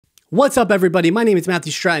What's up, everybody? My name is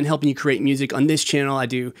Matthew Stratton, helping you create music. On this channel, I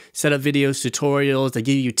do setup videos, tutorials. I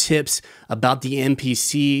give you tips about the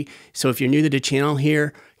MPC. So if you're new to the channel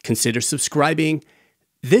here, consider subscribing.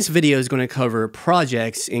 This video is going to cover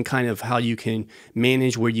projects and kind of how you can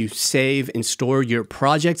manage where you save and store your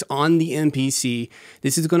projects on the MPC.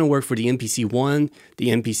 This is going to work for the MPC One, the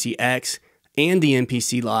MPC X, and the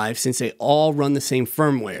MPC Live, since they all run the same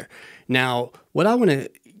firmware. Now, what I want to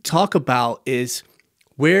talk about is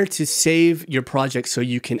where to save your project so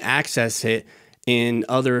you can access it in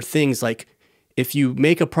other things. Like if you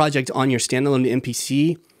make a project on your standalone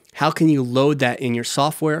MPC, how can you load that in your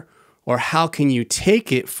software? Or how can you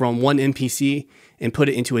take it from one MPC and put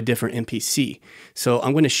it into a different MPC? So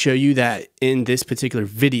I'm going to show you that in this particular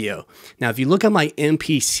video. Now, if you look at my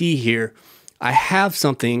MPC here, I have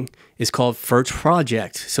something, it's called First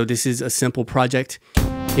Project. So this is a simple project.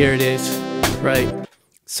 Here it is, right?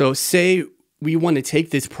 So say we want to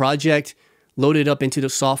take this project, load it up into the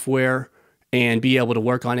software, and be able to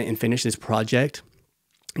work on it and finish this project.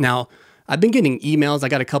 Now, I've been getting emails. I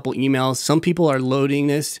got a couple emails. Some people are loading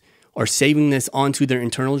this or saving this onto their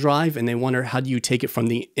internal drive, and they wonder, how do you take it from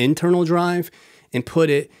the internal drive and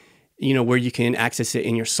put it, where you can access it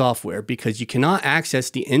in your software? Because you cannot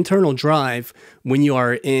access the internal drive when you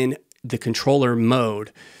are in the controller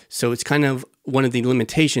mode. So it's kind of one of the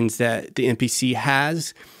limitations that the MPC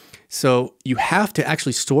has. So you have to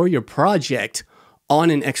actually store your project on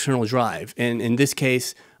an external drive. And in this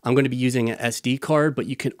case, I'm going to be using an SD card, but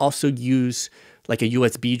you can also use like a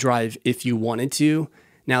USB drive if you wanted to.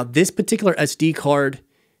 Now, this particular SD card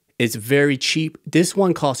is very cheap. This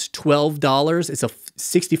one costs $12. It's a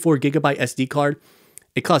 64 gigabyte SD card.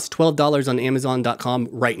 It costs $12 on Amazon.com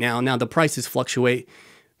right now. Now, the prices fluctuate,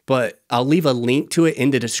 but I'll leave a link to it in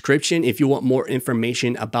the description if you want more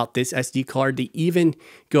information about this SD card. They even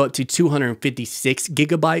go up to 256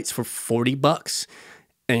 gigabytes for 40 bucks.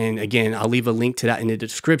 And again, I'll leave a link to that in the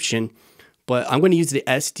description. But I'm going to use the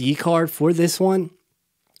SD card for this one.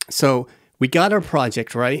 So we got our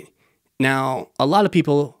project, right? Now, a lot of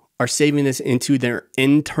people are saving this into their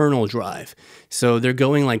internal drive. So they're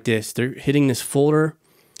going like this. They're hitting this folder.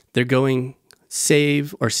 They're going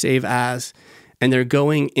save or save as. And they're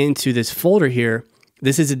going into this folder here.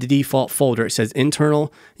 This is the default folder. It says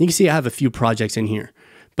internal. You can see I have a few projects in here,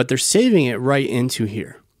 but they're saving it right into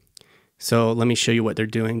here. So let me show you what they're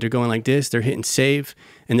doing. They're going like this. They're hitting save,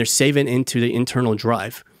 and they're saving into the internal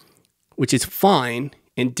drive, which is fine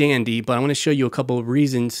and dandy, but I want to show you a couple of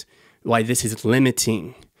reasons why this is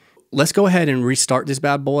limiting. Let's go ahead and restart this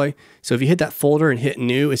bad boy. So if you hit that folder and hit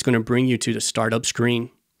new, it's going to bring you to the startup screen.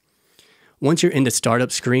 Once you're in the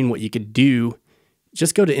startup screen, what you could do,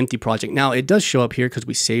 just go to empty project. Now it does show up here because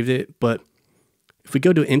we saved it, but if we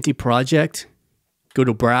go to empty project, go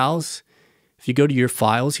to browse, if you go to your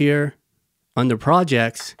files here under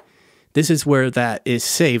projects, this is where that is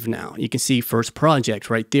saved now. You can see first project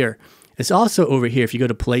right there. It's also over here. If you go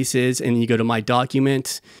to places and you go to my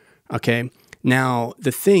documents, okay. Now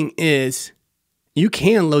the thing is, you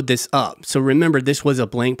can load this up. So remember, this was a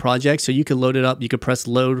blank project, so you could load it up. You could press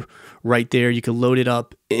load right there. You could load it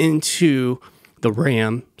up into the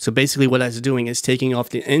RAM. So basically what that's doing is taking off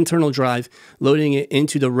the internal drive, loading it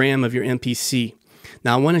into the RAM of your MPC.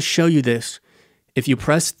 Now I want to show you this. If you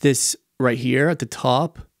press this right here at the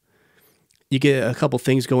top, you get a couple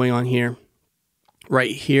things going on here. Right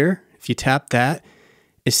here, if you tap that,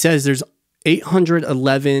 it says there's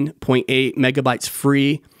 811.8 megabytes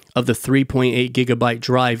free of the 3.8 gigabyte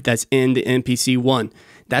drive that's in the MPC One.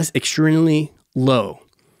 That's extremely low.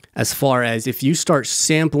 As far as if you start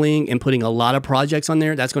sampling and putting a lot of projects on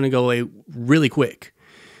there, that's going to go away really quick.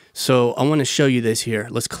 So I want to show you this here.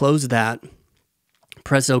 Let's close that.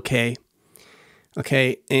 Press OK.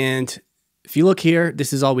 Okay, and if you look here,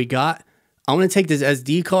 this is all we got. I want to take this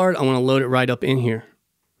SD card. I want to load it right up in here.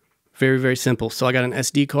 Very, very simple. So I got an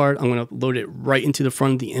SD card. I'm going to load it right into the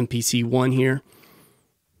front of the MPC One here.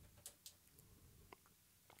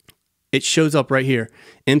 It shows up right here,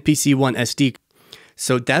 MPC One SD.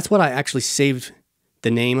 So that's what I actually saved. The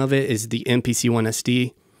name of it is the MPC One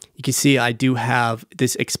SD. You can see I do have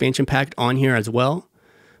this expansion pack on here as well,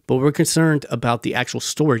 but we're concerned about the actual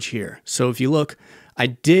storage here. So if you look, I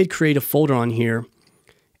did create a folder on here,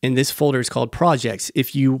 and this folder is called projects.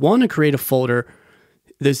 If you want to create a folder,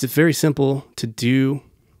 this is very simple to do,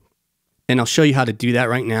 and I'll show you how to do that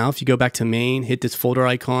right now. If you go back to main, hit this folder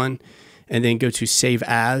icon, and then go to save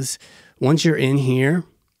as. Once you're in here,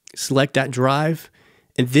 select that drive,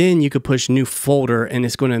 and then you could push new folder, and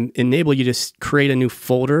it's going to enable you to create a new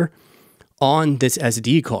folder on this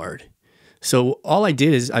SD card. So all I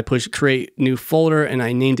did is I pushed create new folder, and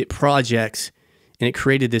I named it projects, and it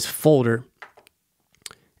created this folder.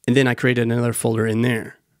 And then I created another folder in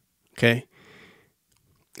there. Okay.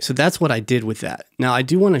 So that's what I did with that. Now I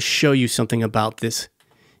do want to show you something about this.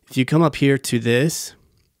 If you come up here to this,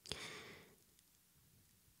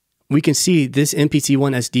 we can see this MPC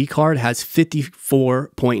One SD card has 54.9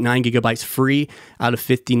 gigabytes free out of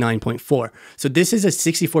 59.4. So this is a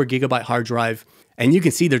 64 gigabyte hard drive. And you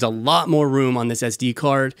can see there's a lot more room on this SD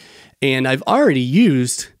card. And I've already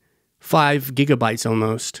used 5 gigabytes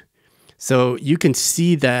almost. So you can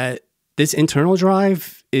see that this internal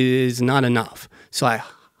drive is not enough. So I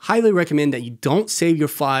highly recommend that you don't save your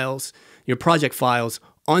files, your project files,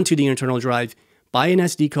 onto the internal drive. Buy an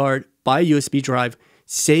SD card, buy a USB drive,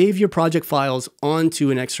 save your project files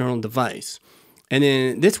onto an external device. And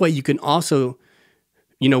then this way you can also,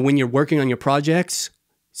 when you're working on your projects,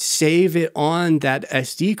 save it on that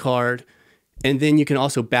SD card, and then you can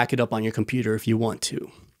also back it up on your computer if you want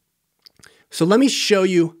to. So let me show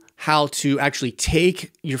you how to actually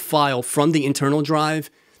take your file from the internal drive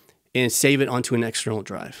and save it onto an external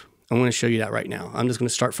drive. I'm going to show you that right now. I'm just going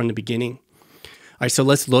to start from the beginning. All right, so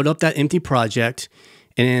let's load up that empty project,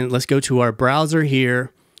 and then let's go to our browser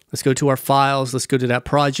here. Let's go to our files. Let's go to that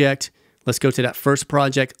project. Let's go to that first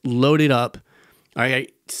project, load it up. All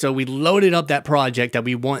right, so we loaded up that project that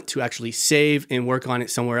we want to actually save and work on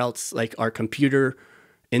it somewhere else, like our computer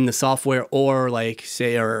in the software, or like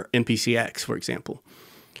say our MPCX, for example.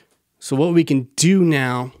 So what we can do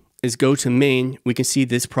now is go to main. We can see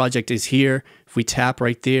this project is here. If we tap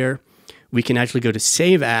right there, we can actually go to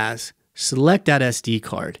save as, select that SD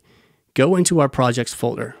card, go into our projects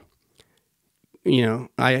folder.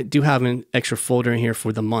 I do have an extra folder in here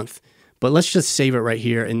for the month, but let's just save it right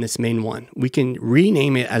here in this main one. We can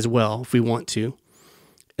rename it as well if we want to,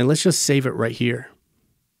 and let's just save it right here.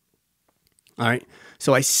 All right,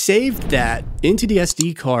 so I saved that into the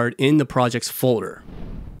SD card in the projects folder.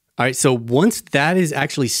 All right, so once that is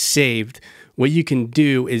actually saved, what you can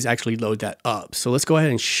do is actually load that up. So let's go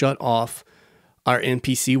ahead and shut off our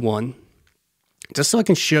MPC One, just so I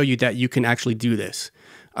can show you that you can actually do this.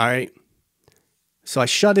 All right, so I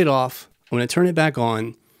shut it off. I'm going to turn it back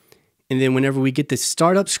on. And then whenever we get this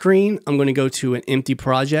startup screen, I'm going to go to an empty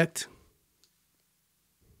project.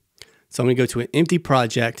 So I'm going to go to an empty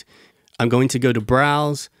project. I'm going to go to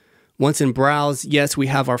browse. Once in browse, yes, we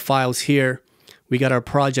have our files here. We got our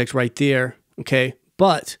project right there, okay?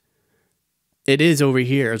 But it is over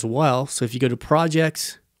here as well. So if you go to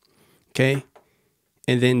projects, okay?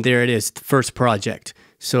 And then there it is, first project.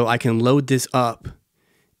 So I can load this up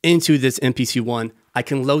into this MPC One. I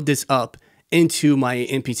can load this up into my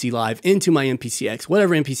MPC Live, into my MPCX,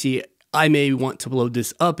 whatever MPC I may want to load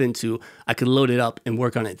this up into, I can load it up and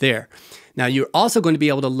work on it there. Now you're also going to be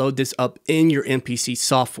able to load this up in your MPC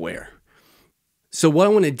software. So what I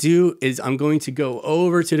want to do is I'm going to go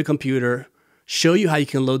over to the computer, show you how you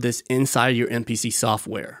can load this inside your MPC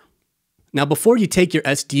software. Now, before you take your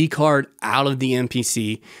SD card out of the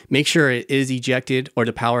MPC, make sure it is ejected or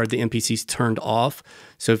the power of the MPC is turned off.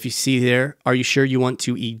 So if you see there, are you sure you want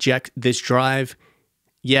to eject this drive?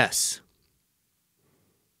 Yes.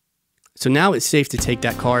 So now it's safe to take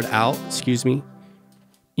that card out. Excuse me.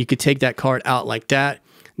 You could take that card out like that.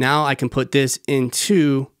 Now I can put this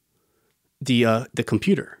into the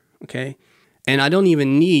computer, okay? And I don't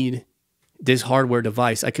even need this hardware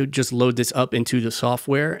device. I could just load this up into the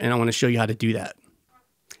software, and I want to show you how to do that.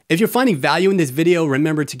 If you're finding value in this video,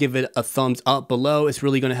 remember to give it a thumbs up below. It's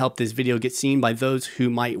really going to help this video get seen by those who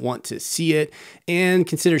might want to see it, and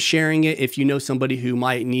consider sharing it if you know somebody who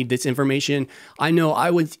might need this information. I know I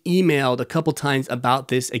was emailed a couple times about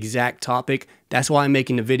this exact topic. That's why I'm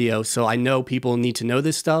making the video, so I know people need to know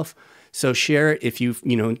this stuff. So share it if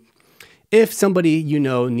if somebody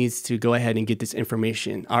needs to go ahead and get this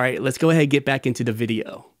information. All right, let's go ahead and get back into the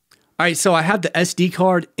video. All right, so I have the SD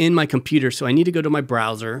card in my computer, so I need to go to my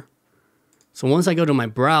browser. So once I go to my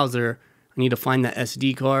browser, I need to find that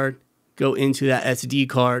SD card, go into that SD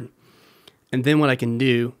card, and then what I can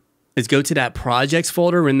do is go to that projects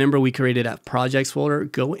folder. Remember, we created that projects folder.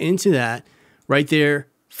 Go into that right there,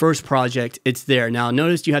 first project, it's there. Now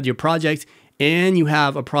notice you have your project and you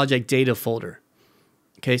have a project data folder.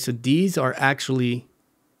 Okay, so these are actually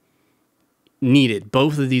needed.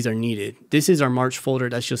 Both of these are needed. This is our March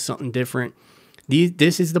folder. That's just something different.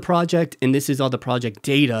 This is the project, and this is all the project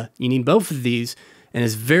data. You need both of these, and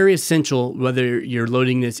it's very essential whether you're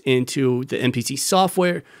loading this into the MPC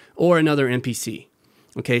software or another MPC.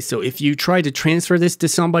 Okay, so if you try to transfer this to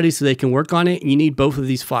somebody so they can work on it, you need both of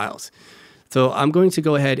these files. So I'm going to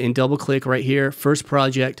go ahead and double click right here, first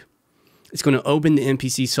project. It's going to open the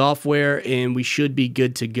MPC software, and we should be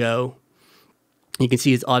good to go. You can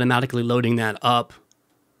see it's automatically loading that up.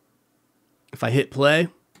 If I hit play,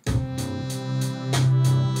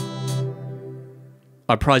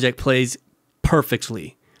 our project plays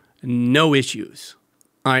perfectly. No issues.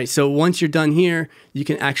 All right, so once you're done here, you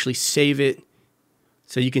can actually save it.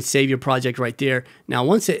 So you can save your project right there. Now,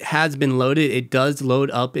 once it has been loaded, it does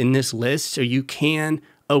load up in this list. So you can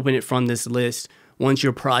open it from this list once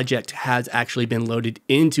your project has actually been loaded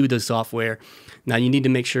into the software. Now, you need to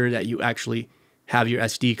make sure that you actually have your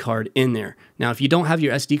SD card in there. Now, if you don't have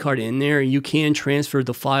your SD card in there, you can transfer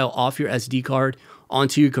the file off your SD card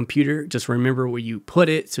onto your computer. Just remember where you put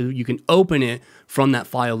it so you can open it from that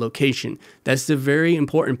file location. That's the very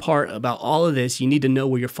important part about all of this. You need to know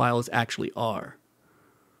where your files actually are.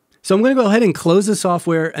 So I'm going to go ahead and close the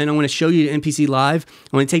software, and I'm going to show you the MPC Live.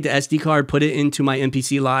 I'm going to take the SD card, put it into my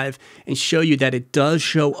MPC Live, and show you that it does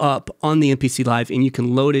show up on the MPC Live, and you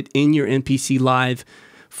can load it in your MPC Live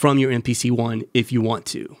from your MPC One if you want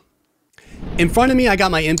to. In front of me, I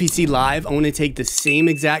got my MPC Live. I'm going to take the same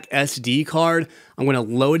exact SD card. I'm going to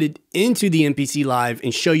load it into the MPC Live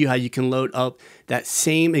and show you how you can load up that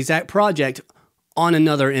same exact project on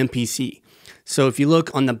another MPC. So if you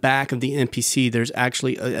look on the back of the MPC, there's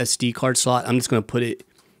actually a SD card slot. I'm just going to put it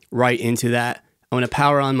right into that. I'm going to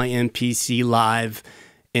power on my MPC Live.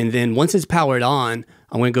 And then once it's powered on,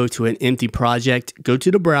 I'm going to go to an empty project, go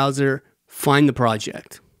to the browser, find the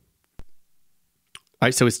project. All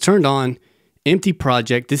right, so it's turned on, empty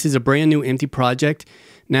project. This is a brand new empty project.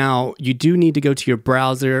 Now, you do need to go to your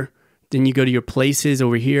browser. Then you go to your places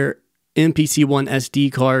over here, MPC One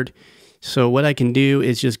SD card. So what I can do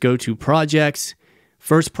is just go to projects.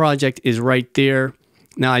 First project is right there.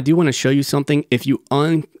 Now I do want to show you something. If you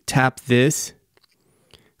untap this,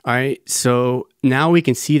 all right, so now we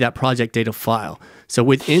can see that project data file. So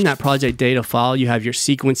within that project data file, you have your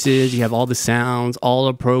sequences, you have all the sounds, all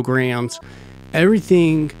the programs,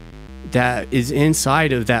 everything that is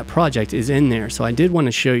inside of that project is in there. So I did want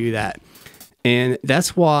to show you that. And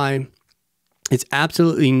that's why it's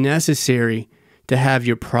absolutely necessary to have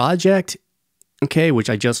your project, okay, which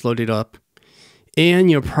I just loaded up,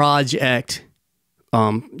 and your project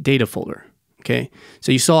data folder, okay?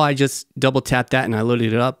 So you saw I just double tapped that and I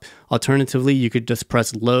loaded it up. Alternatively, you could just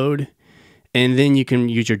press load, and then you can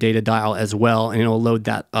use your data dial as well, and it'll load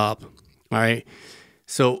that up, all right?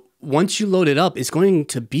 So once you load it up, it's going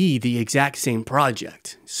to be the exact same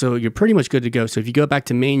project. So you're pretty much good to go. So if you go back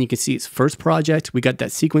to main, you can see it's first project. We got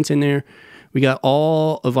that sequence in there. We got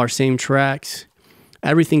all of our same tracks.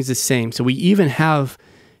 Everything's the same. So we even have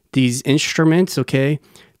these instruments, okay,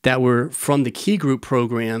 that were from the key group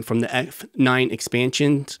program, from the F9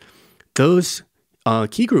 expansions. Those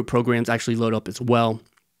key group programs actually load up as well.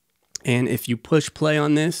 And if you push play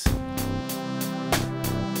on this,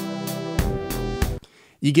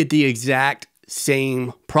 you get the exact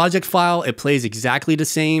same project file. It plays exactly the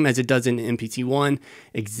same as it does in the MPC One,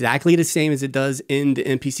 exactly the same as it does in the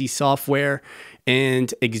MPC software,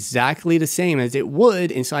 and exactly the same as it would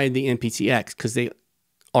inside the MPCX, because they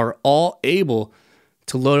are all able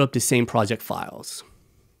to load up the same project files.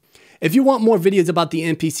 If you want more videos about the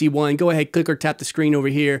MPC One, go ahead, click or tap the screen over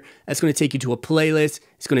here. That's going to take you to a playlist.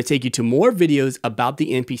 It's going to take you to more videos about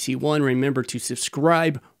the MPC One. Remember to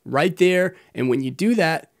subscribe right there. And when you do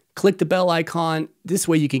that, click the bell icon. This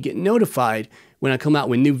way you can get notified when I come out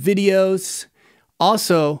with new videos.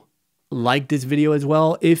 Also, like this video as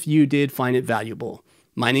well if you did find it valuable.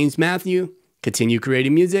 My name's Matthew. Continue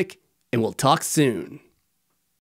creating music, and we'll talk soon.